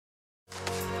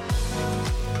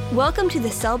Welcome to the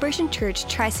Celebration Church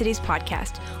Tri-Cities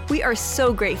podcast. We are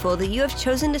so grateful that you have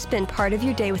chosen to spend part of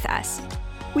your day with us.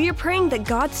 We are praying that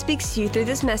God speaks to you through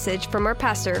this message from our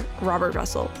pastor, Robert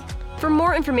Russell. For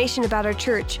more information about our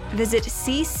church, visit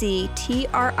cctri.org.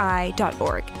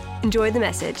 Enjoy the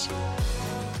message.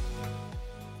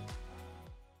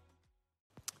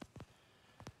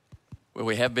 Well,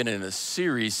 we have been in a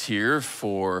series here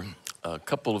for a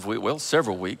couple of weeks,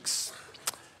 several weeks,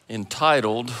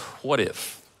 entitled, What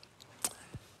If?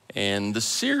 And the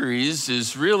series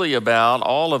is really about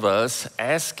all of us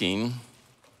asking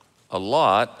a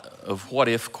lot of what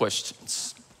if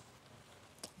questions.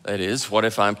 That is, what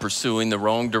if I'm pursuing the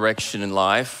wrong direction in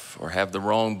life or have the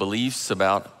wrong beliefs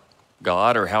about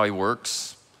God or how He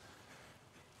works?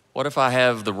 What if I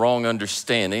have the wrong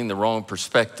understanding, the wrong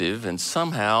perspective, and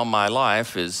somehow my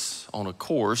life is on a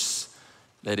course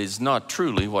that is not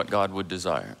truly what God would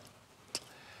desire?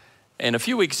 And a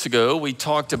few weeks ago, we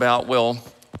talked about,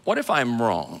 what if I'm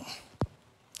wrong?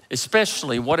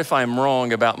 Especially, what if I'm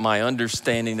wrong about my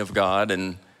understanding of God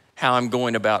and how I'm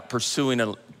going about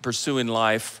pursuing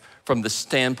life from the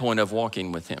standpoint of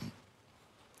walking with Him?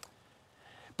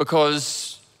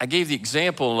 Because I gave the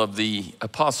example of the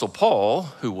Apostle Paul,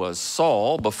 who was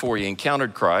Saul before he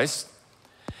encountered Christ.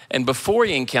 And before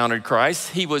he encountered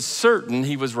Christ, he was certain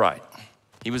he was right.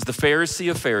 He was the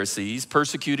Pharisee of Pharisees,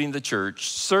 persecuting the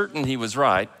church, certain he was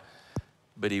right,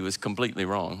 but he was completely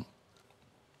wrong.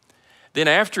 Then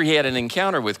after he had an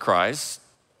encounter with Christ,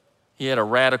 he had a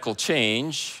radical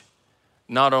change,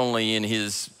 not only in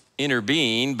his inner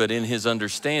being, but in his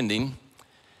understanding.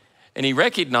 And he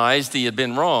recognized he had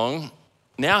been wrong.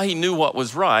 Now he knew what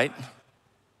was right,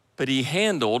 but he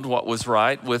handled what was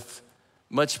right with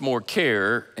much more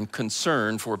care and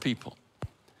concern for people.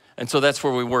 And so that's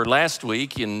where we were last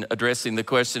week in addressing the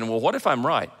question, what if I'm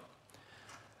right?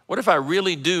 What if I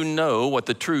really do know what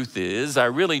the truth is? I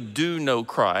really do know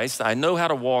Christ. I know how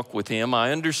to walk with Him.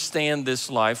 I understand this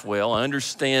life well. I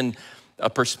understand a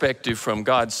perspective from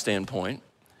God's standpoint.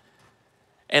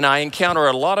 And I encounter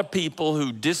a lot of people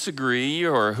who disagree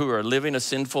or who are living a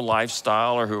sinful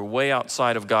lifestyle or who are way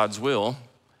outside of God's will.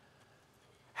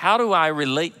 How do I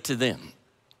relate to them?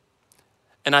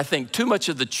 And I think too much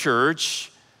of the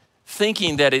church,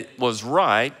 thinking that it was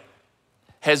right,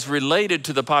 has related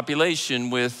to the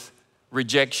population with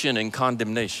rejection and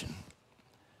condemnation.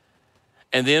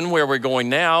 And then where we're going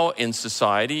now in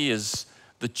society is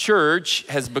the church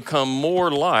has become more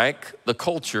like the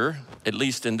culture, at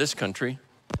least in this country,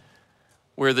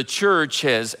 where the church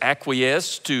has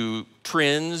acquiesced to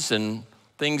trends and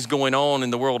things going on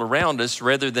in the world around us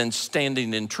rather than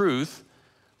standing in truth,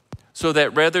 so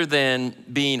that rather than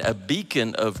being a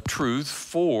beacon of truth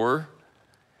for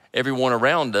everyone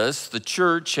around us, the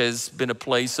church has been a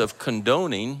place of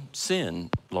condoning sin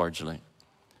largely.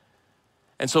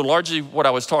 And so largely what I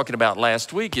was talking about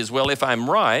last week is, if I'm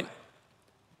right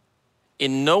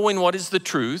in knowing what is the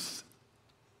truth,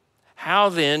 how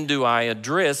then do I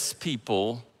address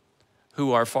people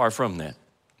who are far from that?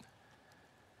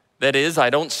 That is, I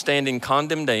don't stand in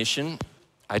condemnation.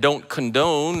 I don't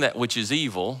condone that which is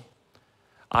evil.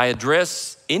 I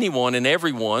address anyone and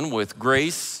everyone with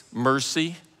grace,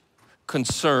 mercy,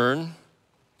 concern,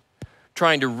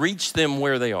 trying to reach them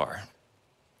where they are.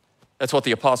 That's what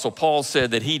the Apostle Paul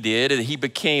said that he did, and he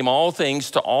became all things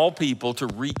to all people to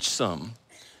reach some.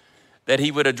 That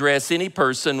he would address any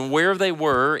person where they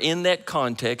were in that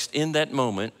context, in that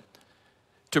moment,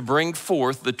 to bring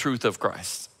forth the truth of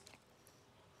Christ.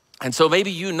 And so maybe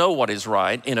you know what is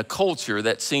right in a culture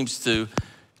that seems to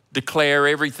declare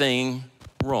everything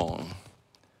wrong.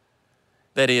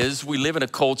 That is, we live in a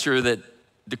culture that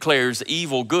declares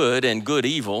evil good and good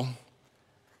evil.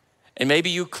 And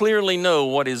maybe you clearly know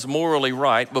what is morally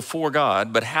right before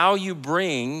God, but how you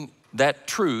bring that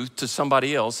truth to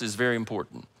somebody else is very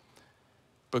important,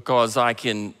 because I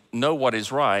can know what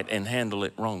is right and handle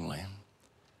it wrongly.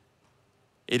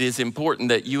 It is important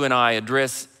that you and I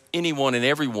address anyone and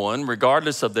everyone,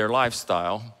 regardless of their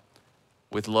lifestyle,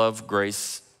 with love,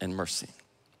 grace, and mercy.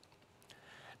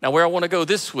 Now, where I want to go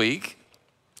this week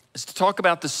is to talk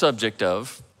about the subject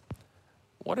of,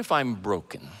 what if I'm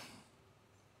broken?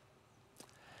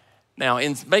 Now,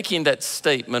 in making that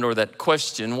statement or that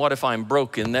question, what if I'm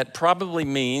broken, that probably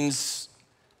means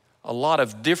a lot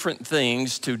of different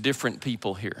things to different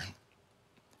people here.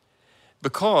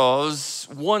 Because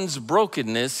one's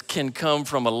brokenness can come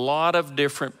from a lot of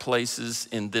different places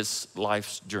in this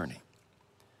life's journey.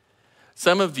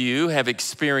 Some of you have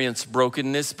experienced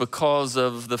brokenness because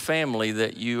of the family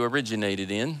that you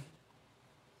originated in.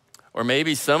 Or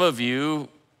maybe some of you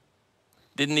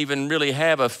didn't even really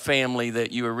have a family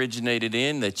that you originated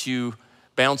in, that you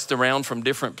bounced around from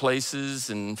different places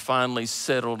and finally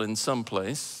settled in some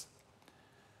place.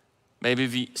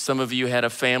 Maybe some of you had a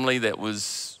family that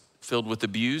was filled with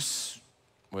abuse,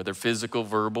 whether physical,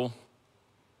 verbal.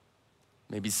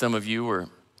 Maybe some of you were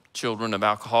children of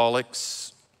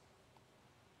alcoholics.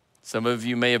 Some of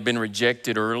you may have been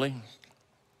rejected early.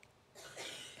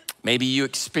 Maybe you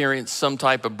experienced some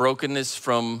type of brokenness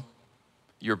from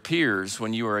your peers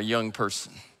when you were a young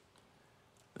person,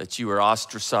 that you were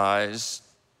ostracized,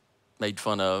 made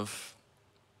fun of,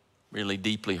 really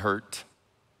deeply hurt.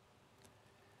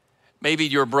 Maybe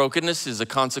your brokenness is a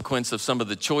consequence of some of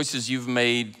the choices you've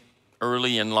made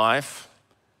early in life.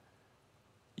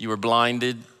 You were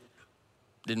blinded,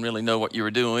 didn't really know what you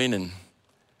were doing, and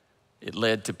it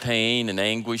led to pain and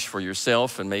anguish for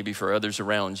yourself and maybe for others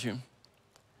around you.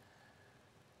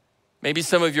 Maybe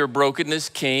some of your brokenness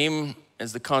came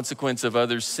as the consequence of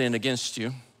others' sin against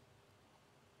you.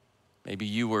 Maybe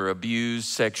you were abused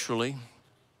sexually,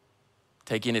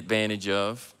 taken advantage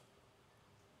of,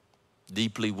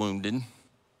 deeply wounded.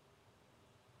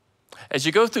 As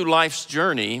you go through life's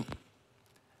journey,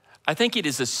 I think it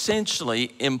is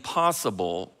essentially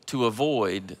impossible to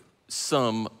avoid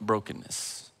some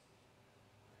brokenness.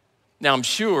 Now, I'm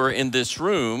sure in this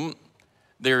room,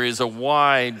 there is a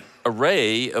wide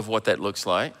array of what that looks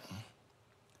like.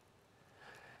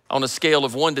 On a scale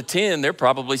of 1 to 10, there are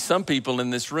probably some people in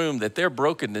this room that their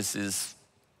brokenness is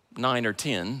 9 or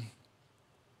 10,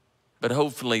 but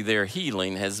hopefully their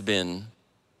healing has been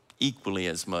equally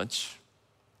as much.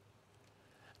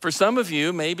 For some of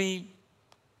you, maybe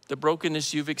the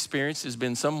brokenness you've experienced has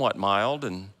been somewhat mild,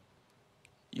 and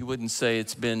you wouldn't say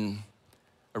it's been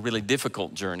a really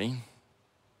difficult journey.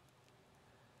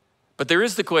 But there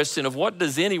is the question of what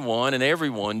does anyone and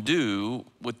everyone do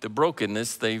with the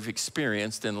brokenness they've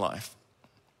experienced in life?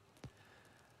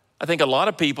 I think a lot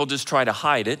of people just try to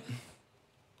hide it.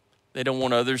 They don't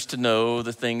want others to know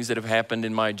the things that have happened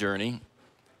in my journey.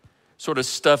 Sort of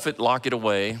stuff it, lock it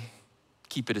away,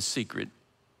 keep it a secret.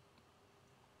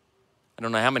 I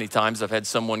don't know how many times I've had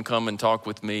someone come and talk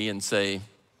with me and say,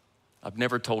 I've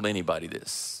never told anybody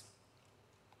this.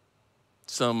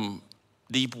 Some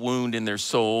deep wound in their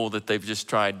soul that they've just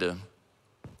tried to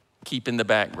keep in the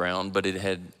background, but it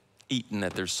had eaten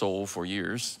at their soul for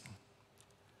years.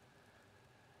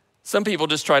 Some people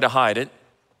just try to hide it.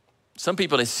 Some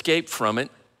people escape from it,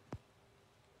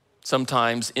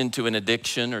 sometimes into an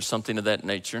addiction or something of that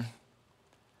nature.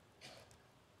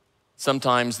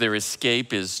 Sometimes their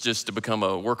escape is just to become a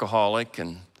workaholic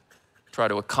and try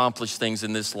to accomplish things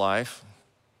in this life.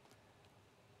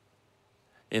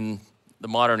 In the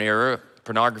modern era,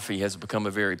 pornography has become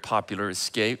a very popular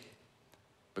escape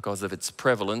because of its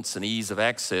prevalence and ease of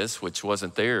access, which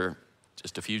wasn't there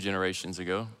just a few generations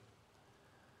ago.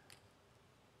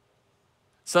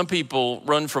 Some people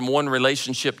run from one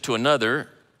relationship to another,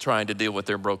 trying to deal with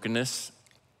their brokenness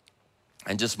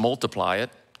and just multiply it,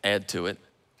 add to it.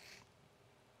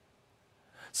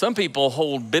 Some people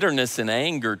hold bitterness and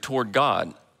anger toward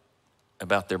God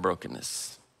about their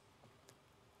brokenness.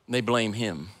 And they blame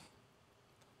Him.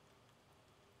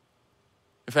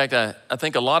 In fact, I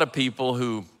think a lot of people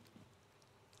who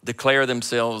declare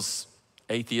themselves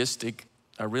atheistic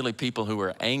are really people who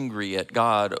are angry at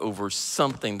God over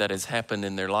something that has happened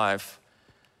in their life,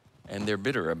 and they're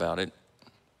bitter about it.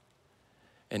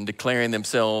 And declaring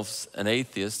themselves an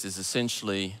atheist is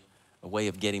essentially a way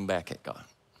of getting back at God.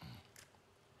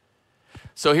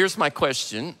 So here's my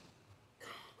question.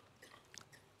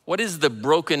 What is the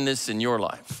brokenness in your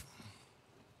life?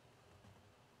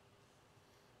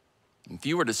 If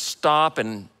you were to stop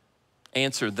and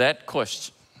answer that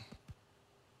question,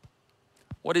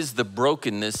 what is the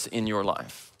brokenness in your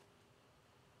life?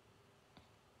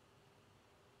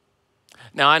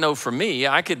 Now, I know for me,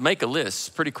 I could make a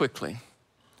list pretty quickly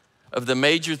of the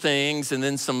major things and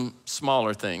then some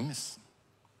smaller things.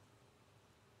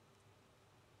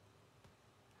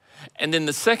 And then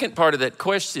the second part of that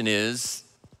question is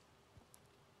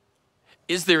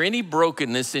there any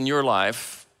brokenness in your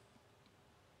life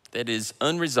that is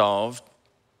unresolved,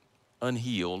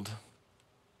 unhealed,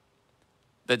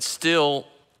 that still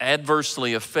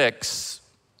adversely affects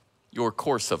your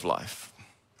course of life?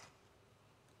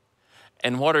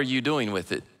 And what are you doing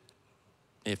with it,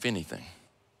 if anything?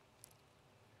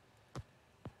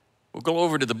 We'll go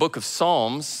over to the book of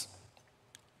Psalms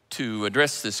to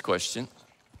address this question.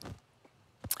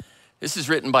 This is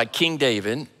written by King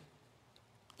David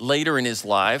later in his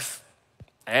life,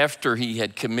 after he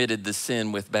had committed the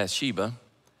sin with Bathsheba.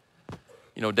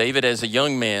 You know, David as a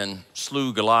young man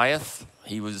slew Goliath.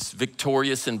 He was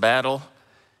victorious in battle.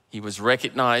 He was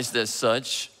recognized as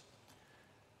such.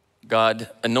 God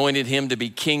anointed him to be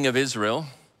king of Israel.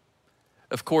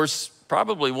 Of course,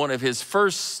 probably one of his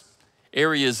first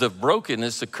areas of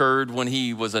brokenness occurred when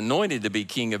he was anointed to be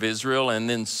king of Israel, and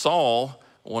then Saul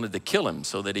wanted to kill him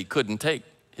so that he couldn't take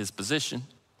his position.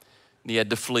 He had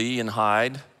to flee and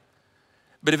hide.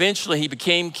 But eventually he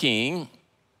became king.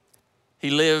 He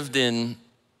lived in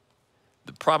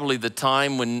probably the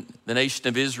time when the nation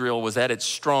of Israel was at its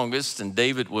strongest, and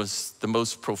David was the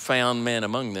most profound man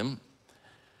among them.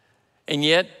 And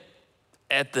yet,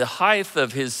 at the height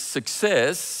of his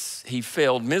success, he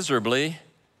failed miserably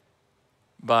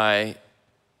by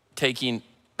taking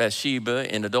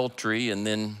Bathsheba in adultery and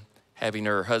then having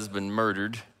her husband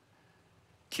murdered,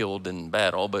 killed in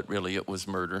battle, but really it was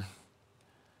murder.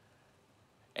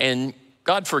 And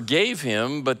God forgave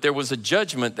him, but there was a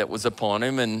judgment that was upon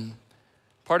him, and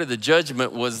part of the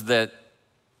judgment was that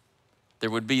there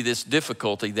would be this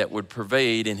difficulty that would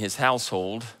pervade in his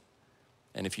household.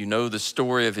 And if you know the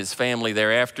story of his family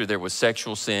thereafter, there was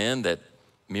sexual sin that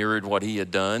mirrored what he had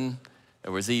done.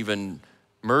 There was even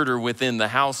murder within the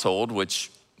household, which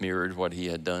mirrored what he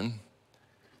had done.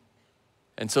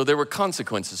 And so there were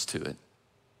consequences to it.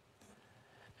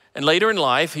 And later in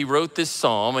life, he wrote this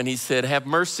psalm and he said, "Have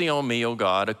mercy on me, O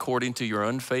God, according to your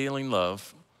unfailing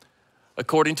love.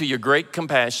 According to your great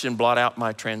compassion, blot out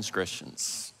my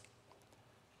transgressions."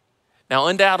 Now,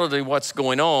 undoubtedly what's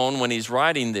going on when he's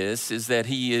writing this is that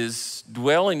he is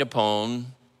dwelling upon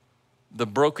the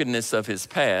brokenness of his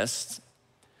past.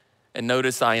 And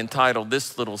notice I entitled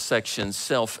this little section,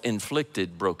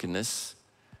 Self-Inflicted Brokenness,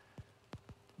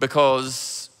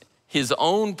 because his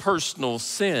own personal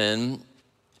sin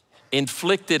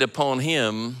inflicted upon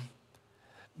him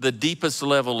the deepest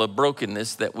level of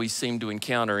brokenness that we seem to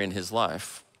encounter in his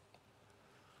life.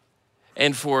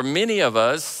 And for many of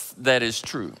us, that is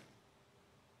true.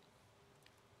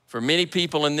 For many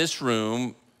people in this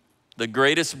room, the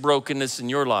greatest brokenness in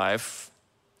your life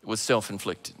was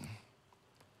self-inflicted.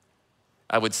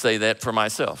 I would say that for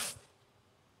myself,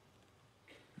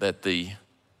 that the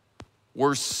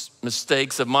worst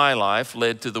mistakes of my life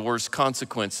led to the worst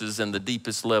consequences and the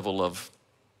deepest level of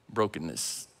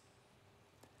brokenness.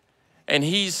 And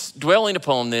he's dwelling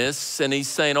upon this and he's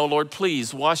saying, "Oh Lord,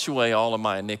 please wash away all of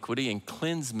my iniquity and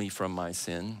cleanse me from my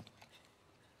sin."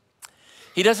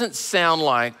 He doesn't sound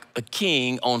like a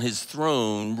king on his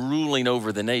throne ruling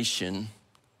over the nation.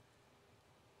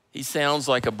 He sounds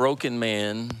like a broken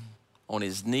man on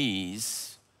his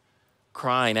knees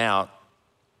crying out,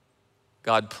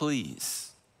 "God,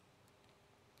 please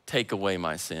take away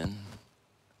my sin."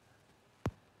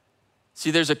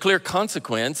 See, there's a clear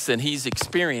consequence, and he's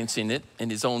experiencing it in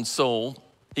his own soul.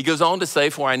 He goes on to say,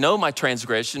 "For I know my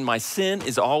transgression, my sin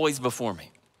is always before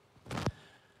me."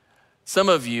 Some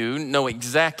of you know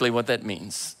exactly what that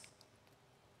means.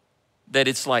 That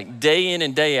it's like day in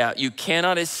and day out, you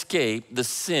cannot escape the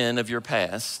sin of your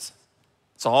past.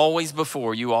 It's always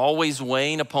before you, always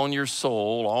weighing upon your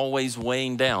soul, always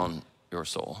weighing down your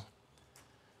soul.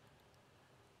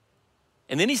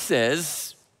 And then he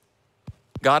says,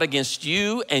 "God, against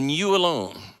you and you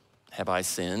alone have I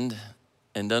sinned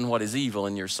and done what is evil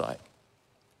in your sight.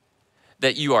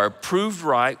 That you are proved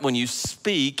right when you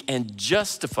speak and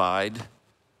justified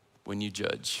when you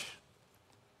judge."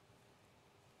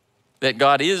 That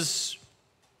God is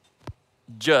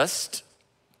just,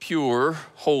 pure,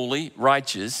 holy,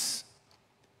 righteous,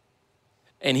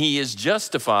 and he is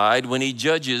justified when he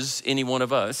judges any one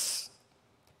of us.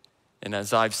 And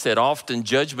as I've said often,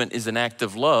 judgment is an act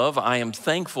of love. I am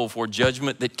thankful for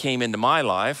judgment that came into my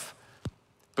life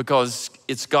because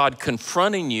it's God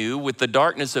confronting you with the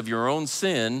darkness of your own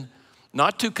sin,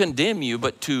 not to condemn you,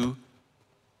 but to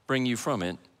bring you from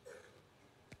it.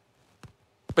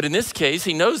 But in this case,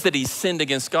 he knows that he's sinned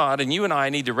against God, and you and I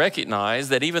need to recognize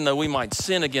that even though we might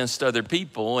sin against other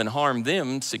people and harm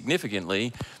them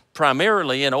significantly,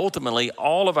 primarily and ultimately,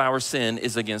 all of our sin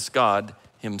is against God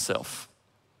himself.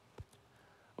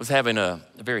 I was having a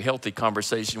very healthy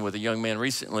conversation with a young man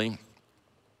recently,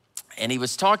 and he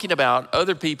was talking about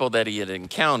other people that he had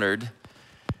encountered.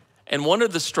 And one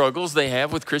of the struggles they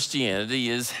have with Christianity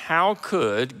is, how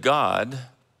could God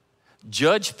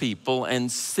judge people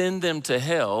and send them to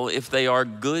hell if they are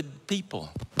good people?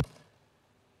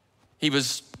 He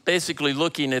was basically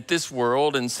looking at this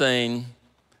world and saying,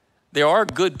 there are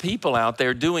good people out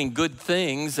there doing good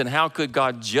things, and how could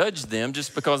God judge them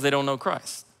just because they don't know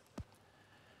Christ?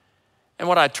 And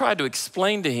what I tried to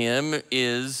explain to him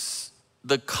is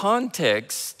the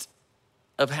context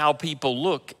of how people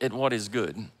look at what is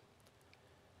good.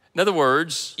 In other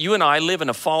words, you and I live in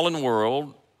a fallen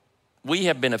world. We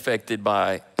have been affected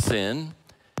by sin.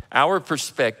 Our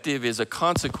perspective is a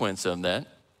consequence of that.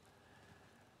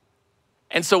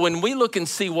 And so when we look and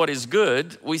see what is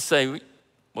good, we say,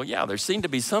 well, yeah, there seem to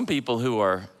be some people who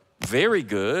are very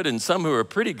good and some who are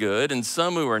pretty good and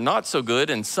some who are not so good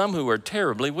and some who are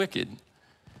terribly wicked.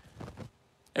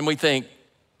 And we think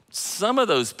some of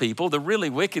those people, the really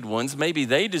wicked ones, maybe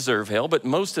they deserve hell, but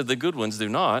most of the good ones do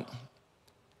not.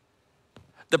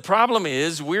 The problem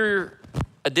is we're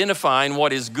identifying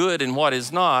what is good and what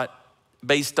is not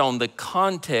based on the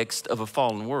context of a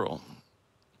fallen world.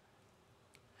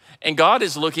 And God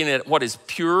is looking at what is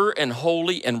pure and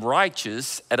holy and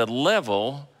righteous at a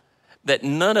level that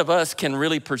none of us can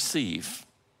really perceive.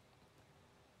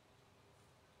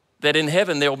 That in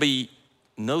heaven there'll be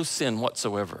no sin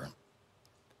whatsoever.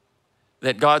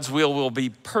 That God's will be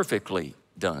perfectly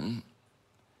done.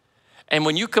 And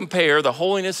when you compare the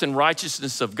holiness and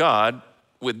righteousness of God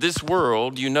with this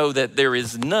world, you know that there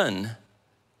is none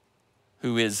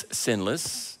who is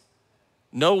sinless,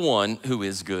 no one who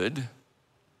is good.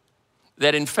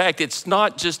 That in fact, it's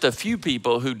not just a few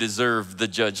people who deserve the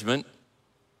judgment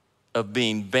of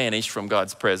being banished from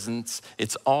God's presence,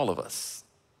 it's all of us.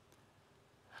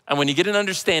 And when you get an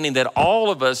understanding that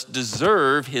all of us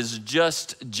deserve his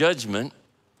just judgment,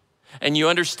 and you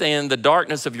understand the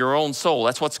darkness of your own soul,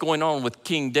 that's what's going on with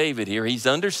King David here. He's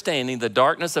understanding the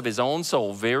darkness of his own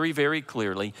soul very, very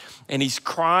clearly, and he's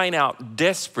crying out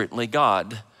desperately,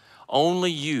 God,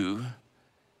 only you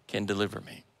can deliver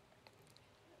me.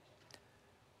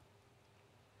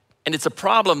 And it's a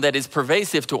problem that is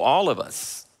pervasive to all of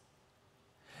us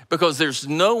because there's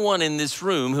no one in this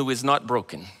room who is not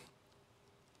broken.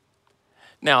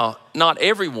 Now, not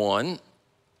everyone,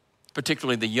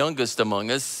 particularly the youngest among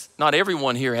us, not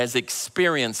everyone here has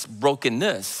experienced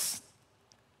brokenness,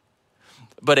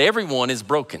 but everyone is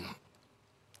broken.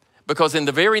 Because in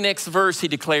the very next verse, he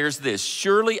declares this,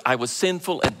 surely I was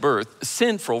sinful at birth,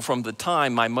 sinful from the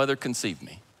time my mother conceived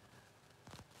me.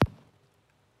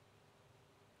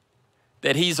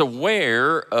 That he's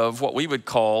aware of what we would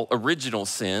call original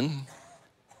sin,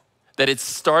 that it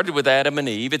started with Adam and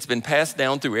Eve. It's been passed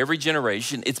down through every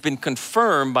generation. It's been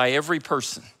confirmed by every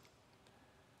person.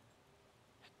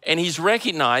 And he's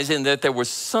recognizing that there was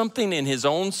something in his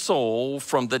own soul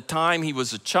from the time he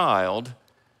was a child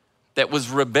that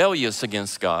was rebellious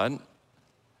against God,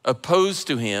 opposed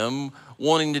to him,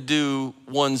 wanting to do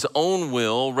one's own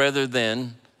will rather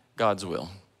than God's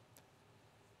will.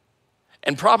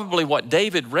 And probably what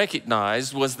David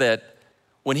recognized was that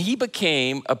when he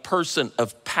became a person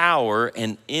of power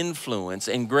and influence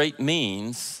and great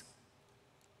means,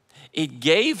 it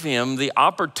gave him the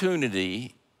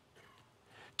opportunity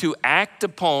to act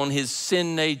upon his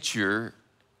sin nature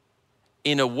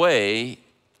in a way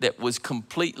that was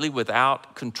completely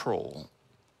without control.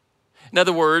 In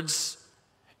other words,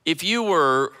 if you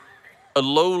were a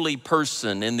lowly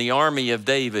person in the army of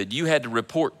David, you had to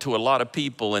report to a lot of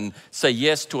people and say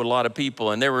yes to a lot of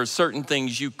people, and there were certain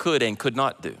things you could and could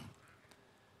not do.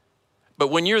 But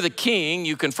when you're the king,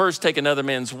 you can first take another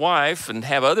man's wife and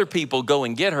have other people go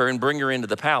and get her and bring her into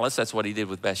the palace. That's what he did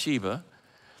with Bathsheba.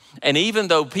 And even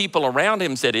though people around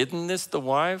him said, isn't this the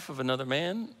wife of another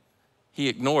man? He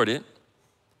ignored it.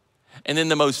 And then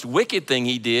the most wicked thing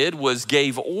he did was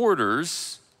gave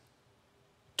orders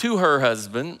to her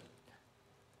husband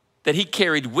that he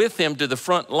carried with him to the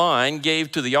front line,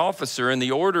 gave to the officer, and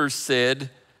the orders said,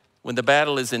 when the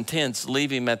battle is intense,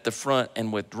 leave him at the front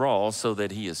and withdraw so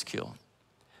that he is killed.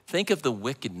 Think of the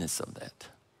wickedness of that.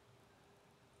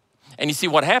 And you see,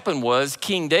 what happened was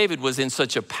King David was in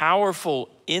such a powerful,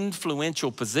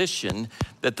 influential position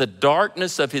that the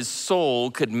darkness of his soul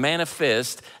could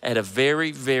manifest at a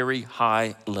very, very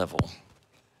high level.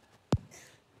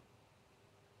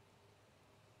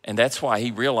 And that's why he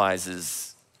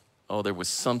realizes, oh, there was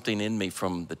something in me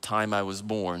from the time I was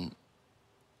born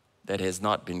that has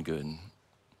not been good.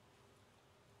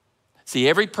 See,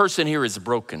 every person here is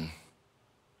broken.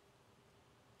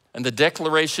 And the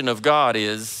declaration of God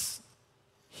is,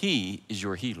 he is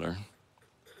your healer.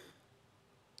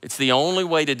 It's the only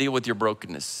way to deal with your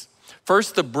brokenness.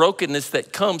 First, the brokenness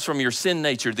that comes from your sin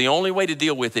nature, the only way to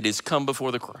deal with it is come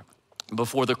before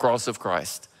the cross of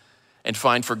Christ and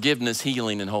find forgiveness,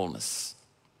 healing, and wholeness.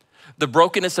 The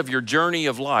brokenness of your journey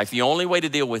of life, the only way to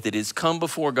deal with it is come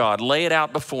before God, lay it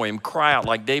out before him, cry out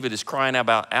like David is crying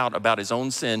out about his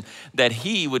own sin, that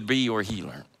he would be your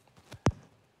healer.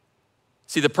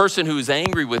 See, the person who is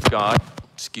angry with God,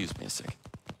 excuse me a second.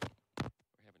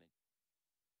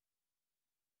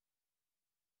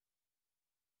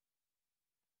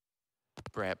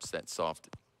 Perhaps that's soft.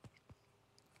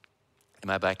 Am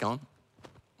I back on?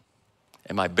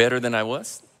 Am I better than I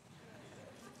was?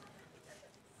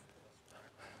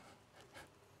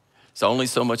 It's only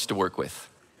so much to work with.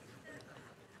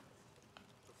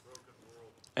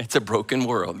 It's a broken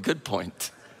world. Good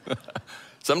point.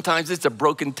 Sometimes it's a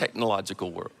broken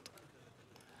technological world.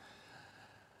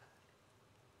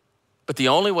 But the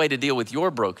only way to deal with your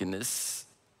brokenness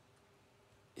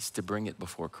is to bring it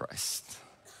before Christ.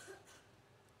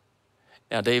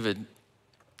 Now, David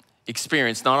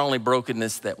experienced not only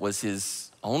brokenness that was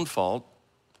his own fault,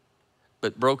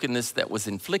 but brokenness that was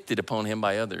inflicted upon him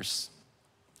by others.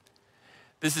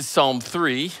 This is Psalm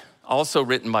 3, also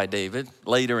written by David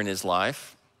later in his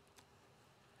life.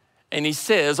 And he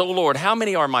says, "O Lord, how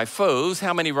many are my foes?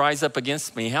 How many rise up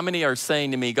against me? How many are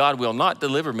saying to me, God will not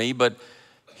deliver me?" But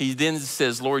he then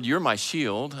says, "Lord, you're my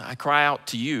shield. I cry out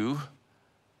to you."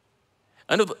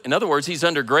 In other words, he's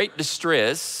under great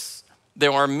distress.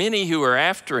 There are many who are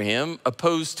after him,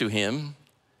 opposed to him.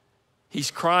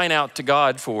 He's crying out to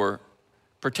God for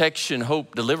protection,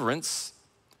 hope, deliverance.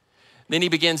 Then he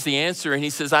begins the answer and he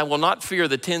says, "I will not fear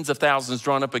the tens of thousands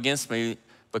drawn up against me,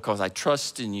 because I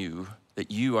trust in you,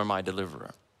 that you are my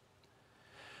deliverer."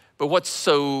 But what's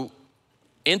so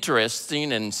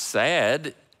interesting and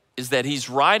sad is that he's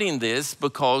writing this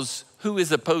because who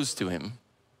is opposed to him?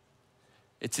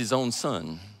 It's his own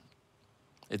son.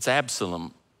 It's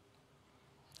Absalom.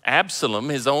 Absalom,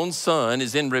 his own son,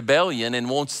 is in rebellion and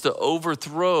wants to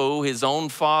overthrow his own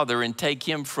father and take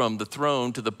him from the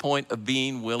throne to the point of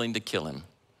being willing to kill him.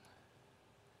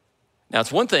 Now,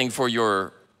 it's one thing for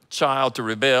your child to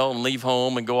rebel and leave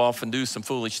home and go off and do some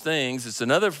foolish things. It's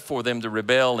another for them to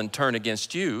rebel and turn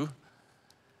against you,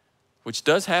 which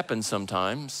does happen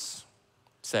sometimes,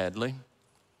 sadly.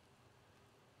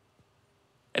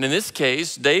 And in this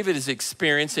case, David is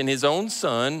experiencing his own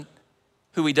son,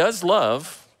 who he does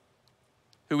love,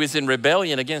 who is in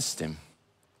rebellion against him.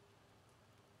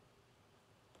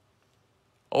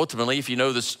 Ultimately, if you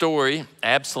know the story,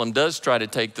 Absalom does try to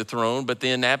take the throne, but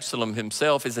then Absalom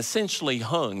himself is essentially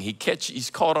hung. He's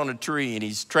caught on a tree and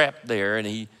he's trapped there and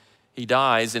he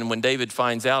dies. And when David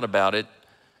finds out about it,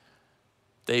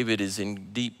 David is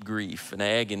in deep grief and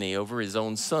agony over his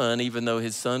own son, even though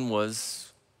his son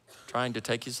was trying to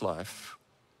take his life.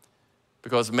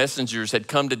 Because messengers had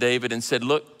come to David and said,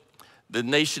 "Look, the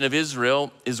nation of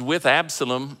Israel is with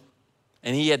Absalom,"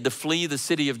 and he had to flee the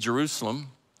city of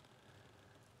Jerusalem,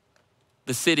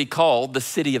 the city called the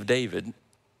City of David.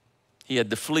 He had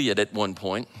to flee it at one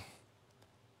point.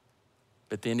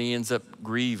 But then he ends up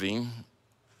grieving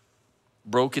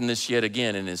brokenness yet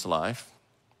again in his life.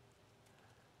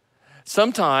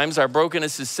 Sometimes our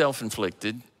brokenness is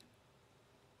self-inflicted.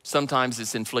 Sometimes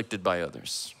it's inflicted by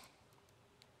others.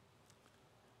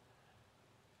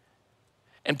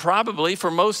 And probably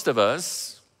for most of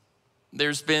us,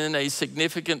 there's been a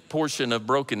significant portion of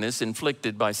brokenness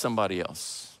inflicted by somebody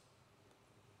else.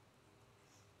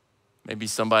 Maybe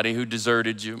somebody who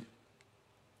deserted you,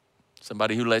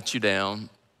 somebody who let you down,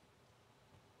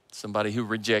 somebody who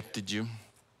rejected you,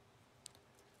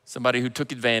 somebody who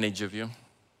took advantage of you,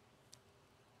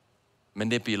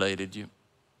 manipulated you,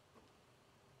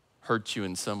 hurt you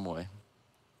in some way.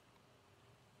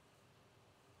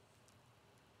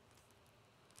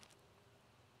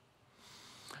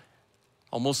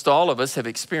 Almost all of us have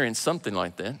experienced something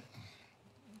like that.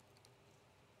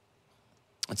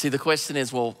 And see, the question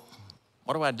is, well,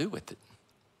 what do I do with it?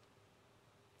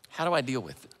 How do I deal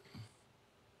with it?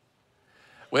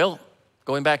 Well,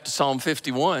 going back to Psalm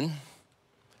 51,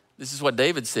 this is what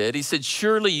David said. He said,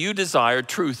 "Surely you desire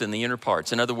truth in the inner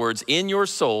parts." In other words, in your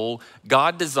soul,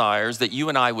 God desires that you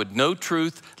and I would know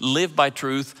truth, live by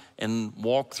truth, and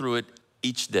walk through it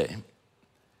each day.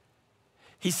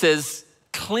 He says,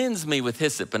 "Cleanse me with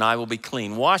hyssop and I will be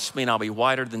clean. Wash me and I'll be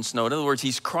whiter than snow." In other words,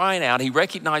 he's crying out. He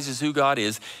recognizes who God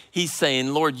is. He's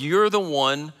saying, "Lord, you're the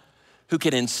one who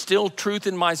can instill truth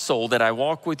in my soul, that I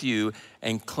walk with you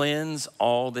and cleanse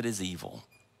all that is evil."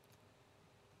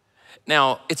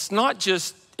 Now, it's not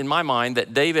just in my mind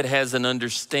that David has an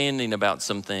understanding about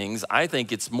some things. I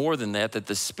think it's more than that, that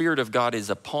the Spirit of God is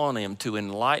upon him to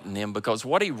enlighten him, because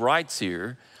what he writes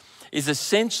here is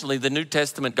essentially the New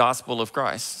Testament gospel of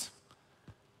Christ.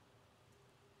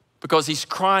 Because he's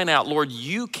crying out, "Lord,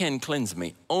 you can cleanse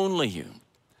me, only you,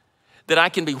 that I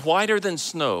can be whiter than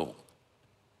snow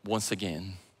once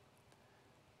again."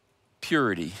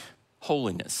 Purity,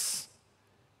 holiness.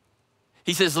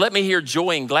 He says, "Let me hear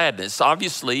joy and gladness."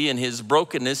 Obviously, in his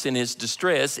brokenness, in his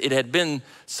distress, it had been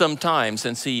some time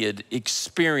since he had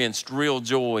experienced real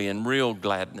joy and real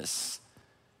gladness.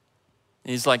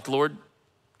 And he's like, "Lord,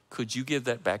 could you give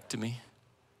that back to me?"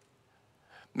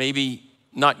 Maybe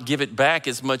not give it back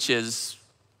as much as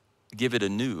give it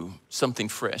anew, something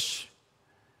fresh.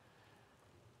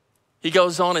 He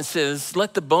goes on and says,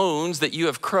 "Let the bones that you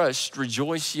have crushed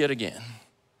rejoice yet again."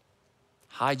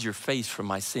 Hide your face from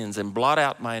my sins and blot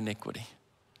out my iniquity.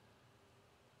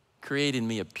 Create in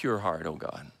me a pure heart, O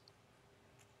God,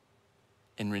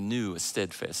 and renew a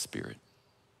steadfast spirit.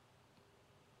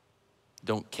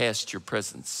 Don't cast your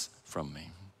presence from me.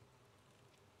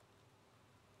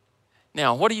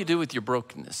 Now, what do you do with your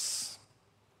brokenness?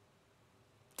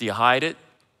 Do you hide it?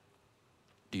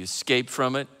 Do you escape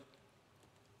from it?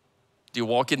 Do you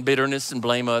walk in bitterness and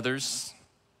blame others?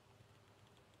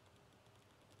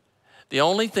 The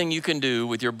only thing you can do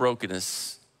with your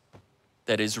brokenness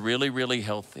that is really, really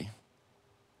healthy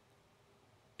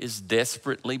is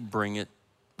desperately bring it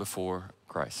before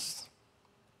Christ.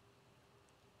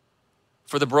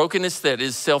 For the brokenness that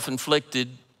is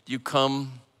self-inflicted, you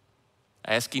come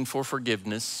asking for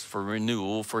forgiveness, for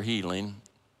renewal, for healing.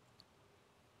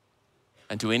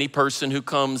 And to any person who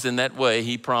comes in that way,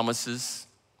 he promises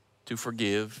to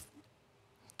forgive,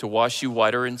 to wash you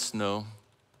whiter than snow,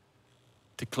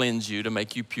 to cleanse you, to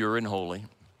make you pure and holy.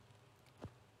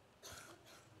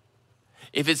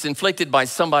 If it's inflicted by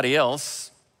somebody else,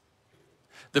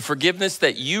 the forgiveness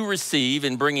that you receive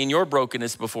in bringing your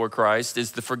brokenness before Christ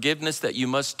is the forgiveness that you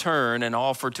must turn and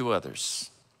offer to others.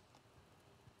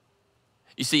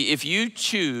 You see, if you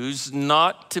choose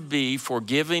not to be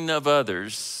forgiving of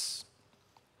others,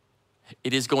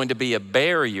 it is going to be a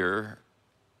barrier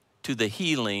to the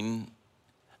healing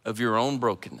of your own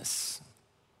brokenness.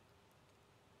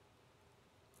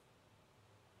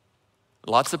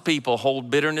 Lots of people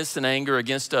hold bitterness and anger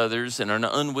against others and are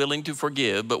unwilling to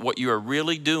forgive, but what you are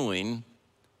really doing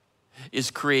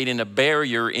is creating a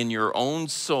barrier in your own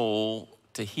soul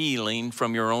to healing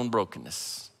from your own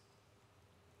brokenness.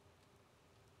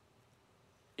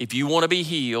 If you want to be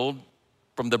healed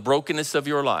from the brokenness of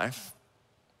your life,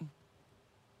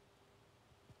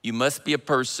 you must be a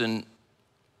person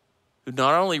who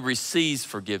not only receives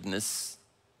forgiveness,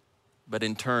 but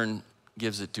in turn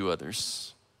gives it to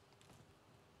others.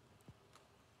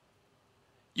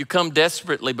 You come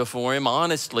desperately before him,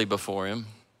 honestly before him,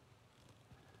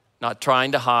 not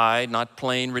trying to hide, not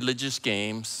playing religious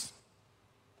games,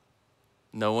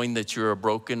 knowing that you're a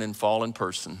broken and fallen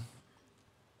person,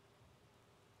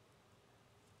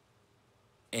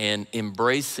 and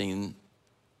embracing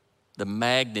the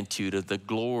magnitude of the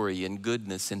glory and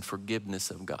goodness and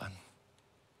forgiveness of God.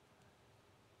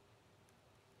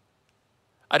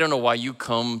 I don't know why you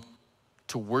come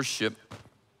to worship,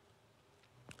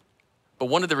 but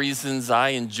one of the reasons I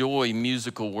enjoy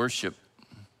musical worship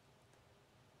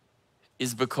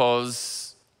is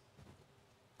because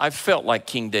I've felt like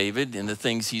King David in the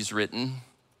things he's written,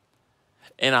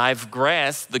 and I've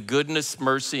grasped the goodness,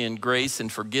 mercy, and grace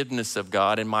and forgiveness of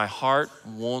God, and my heart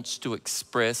wants to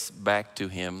express back to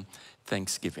him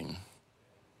thanksgiving.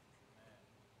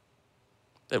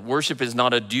 That worship is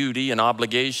not a duty, an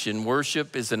obligation.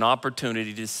 Worship is an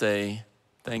opportunity to say,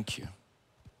 thank you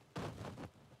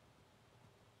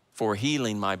for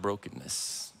healing my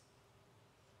brokenness.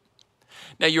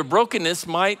 Now, your brokenness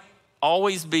might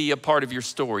always be a part of your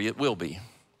story. It will be.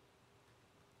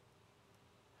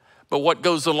 But what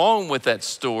goes along with that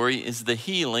story is the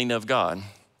healing of God.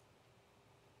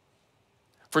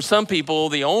 For some people,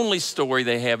 the only story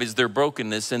they have is their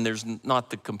brokenness, and there's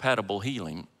not the compatible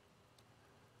healing.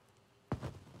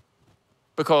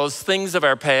 Because things of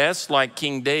our past, like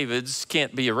King David's,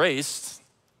 can't be erased.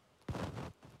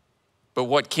 But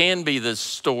what can be the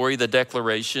story, the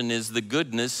declaration, is the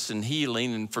goodness and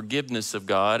healing and forgiveness of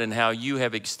God, and how you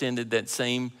have extended that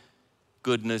same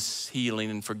goodness,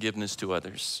 healing, and forgiveness to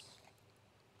others.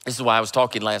 This is why I was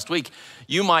talking last week.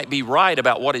 You might be right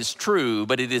about what is true,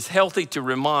 but it is healthy to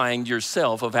remind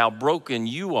yourself of how broken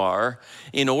you are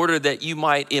in order that you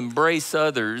might embrace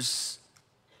others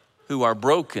who are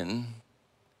broken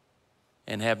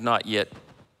and have not yet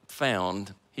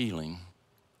found healing.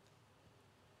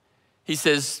 He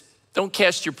says, don't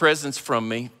cast your presence from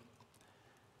me,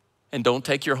 and don't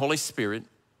take your Holy Spirit.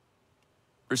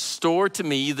 Restore to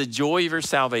me the joy of your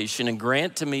salvation, and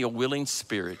grant to me a willing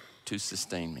spirit to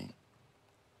sustain me.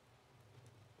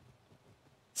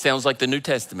 Sounds like the New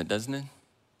Testament, doesn't it?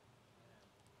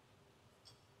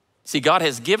 See, God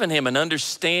has given him an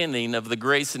understanding of the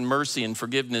grace and mercy and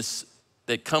forgiveness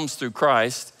that comes through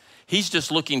Christ. He's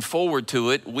just looking forward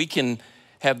to it. We can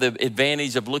have the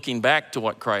advantage of looking back to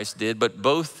what Christ did, but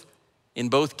in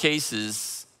both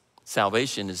cases,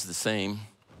 salvation is the same.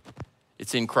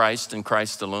 It's in Christ and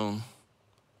Christ alone.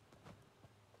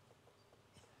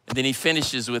 And then he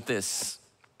finishes with this.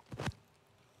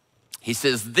 He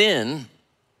says, then,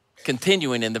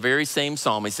 continuing in the very same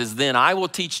psalm, he says, then I will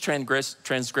teach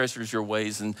transgressors your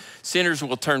ways, and sinners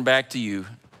will turn back to you.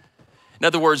 In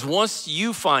other words, once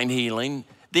you find healing,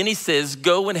 Then he says,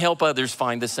 go and help others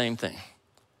find the same thing.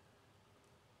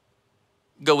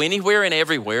 Go anywhere and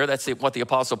everywhere. That's what the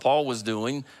Apostle Paul was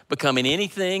doing, becoming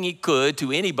anything he could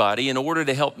to anybody in order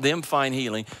to help them find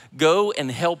healing. Go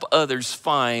and help others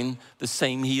find the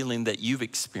same healing that you've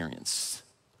experienced.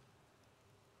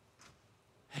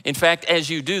 In fact, as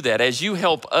you do that, as you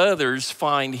help others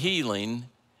find healing,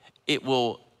 it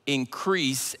will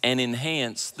increase and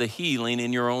enhance the healing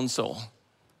in your own soul.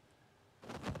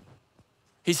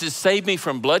 He says, save me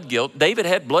from blood guilt. David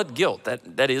had blood guilt.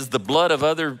 That is the blood of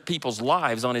other people's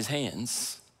lives on his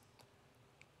hands.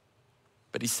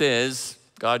 But he says,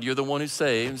 God, you're the one who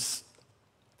saves.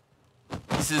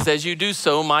 He says, as you do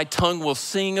so, my tongue will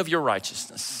sing of your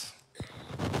righteousness.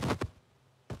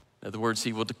 In other words,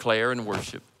 he will declare and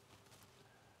worship.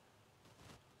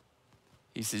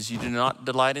 He says, you do not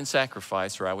delight in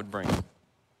sacrifice, or I would bring it.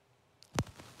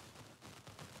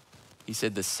 He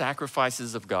said, the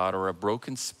sacrifices of God are a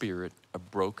broken spirit, a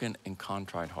broken and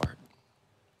contrite heart.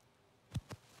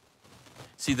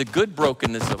 See, the good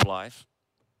brokenness of life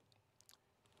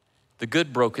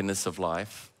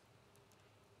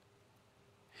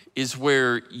is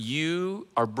where you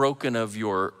are broken of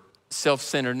your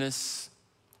self-centeredness,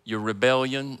 your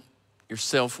rebellion, your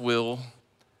self-will,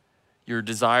 your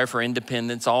desire for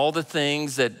independence, all the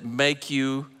things that make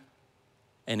you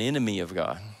an enemy of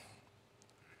God.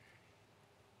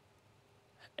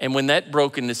 And when that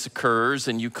brokenness occurs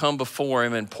and you come before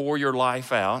him and pour your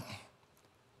life out,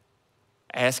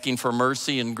 asking for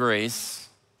mercy and grace,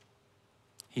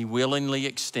 he willingly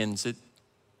extends it.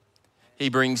 He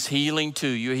brings healing to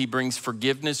you. He brings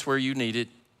forgiveness where you need it.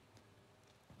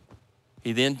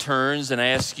 He then turns and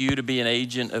asks you to be an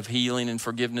agent of healing and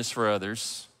forgiveness for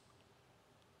others.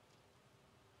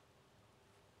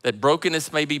 That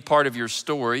brokenness may be part of your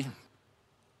story.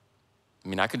 I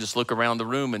mean, I can just look around the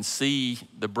room and see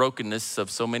the brokenness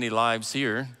of so many lives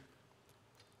here.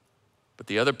 But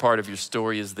the other part of your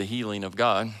story is the healing of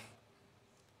God.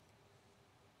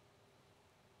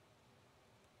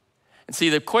 And see,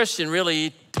 the question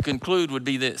really to conclude would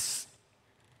be this.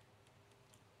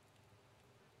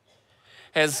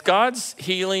 Has God's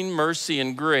healing, mercy,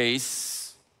 and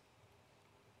grace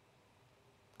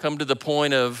come to the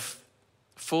point of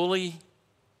fully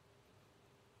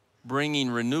bringing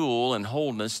renewal and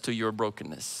wholeness to your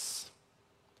brokenness?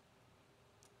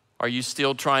 Are you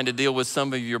still trying to deal with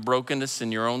some of your brokenness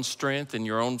in your own strength, in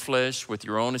your own flesh, with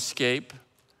your own escape?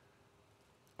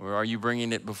 Or are you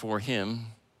bringing it before him?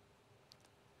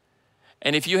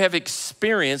 And if you have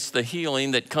experienced the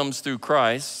healing that comes through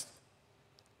Christ,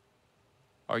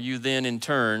 are you then in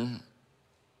turn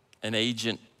an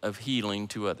agent of healing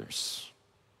to others?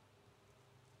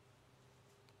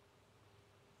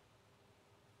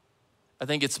 I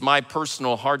think it's my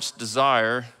personal heart's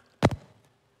desire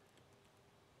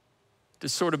to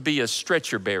sort of be a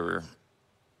stretcher bearer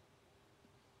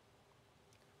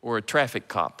or a traffic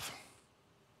cop,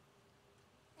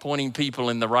 pointing people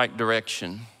in the right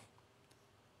direction,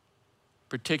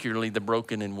 particularly the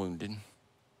broken and wounded.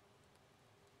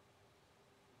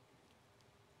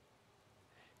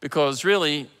 Because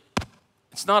really,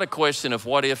 it's not a question of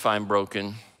what if I'm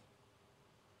broken.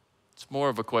 It's more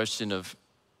of a question of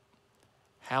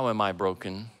how am I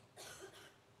broken?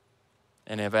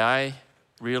 And have I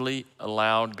really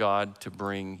allowed God to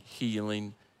bring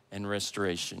healing and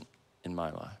restoration in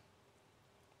my life?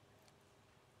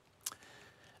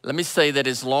 Let me say that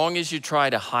as long as you try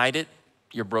to hide it,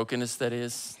 your brokenness that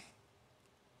is,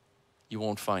 you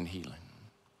won't find healing.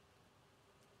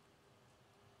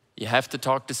 You have to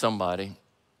talk to somebody,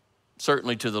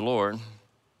 certainly to the Lord,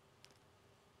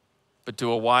 but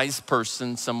to a wise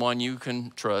person, someone you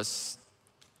can trust,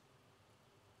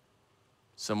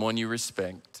 someone you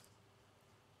respect,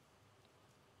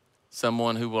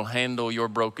 someone who will handle your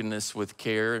brokenness with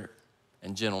care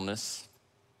and gentleness.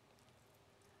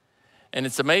 And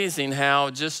it's amazing how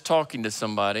just talking to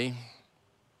somebody,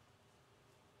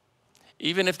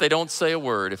 even if they don't say a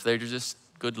word, if they're just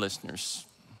good listeners,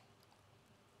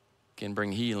 can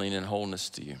bring healing and wholeness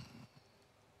to you.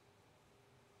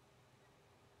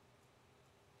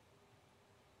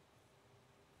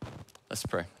 Let's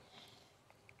pray.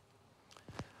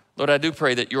 Lord, I do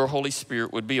pray that your Holy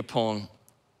Spirit would be upon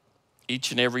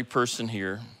each and every person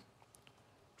here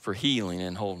for healing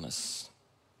and wholeness.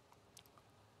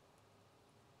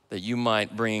 That you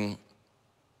might bring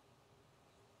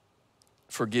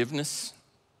forgiveness,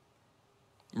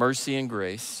 mercy, and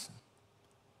grace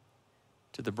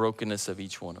to the brokenness of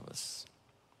each one of us.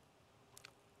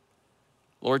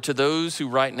 Lord, to those who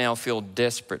right now feel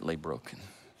desperately broken,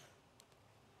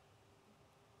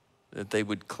 that they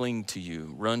would cling to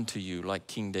you, run to you like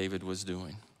King David was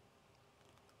doing.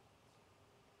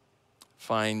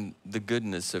 Find the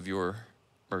goodness of your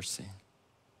mercy.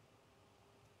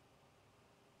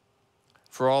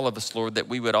 For all of us, Lord, that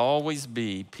we would always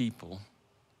be people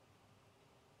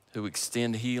who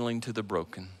extend healing to the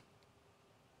broken.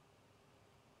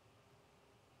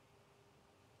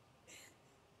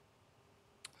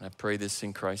 I pray this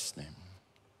in Christ's name.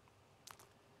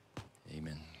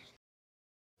 Amen.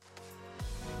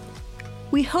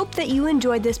 We hope that you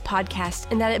enjoyed this podcast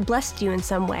and that it blessed you in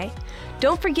some way.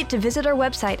 Don't forget to visit our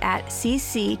website at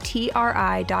cctri.org.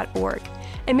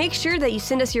 And make sure that you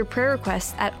send us your prayer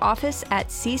requests at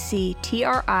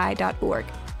office@cctri.org.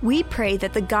 We pray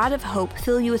that the God of hope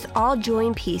fill you with all joy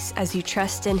and peace as you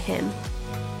trust in Him.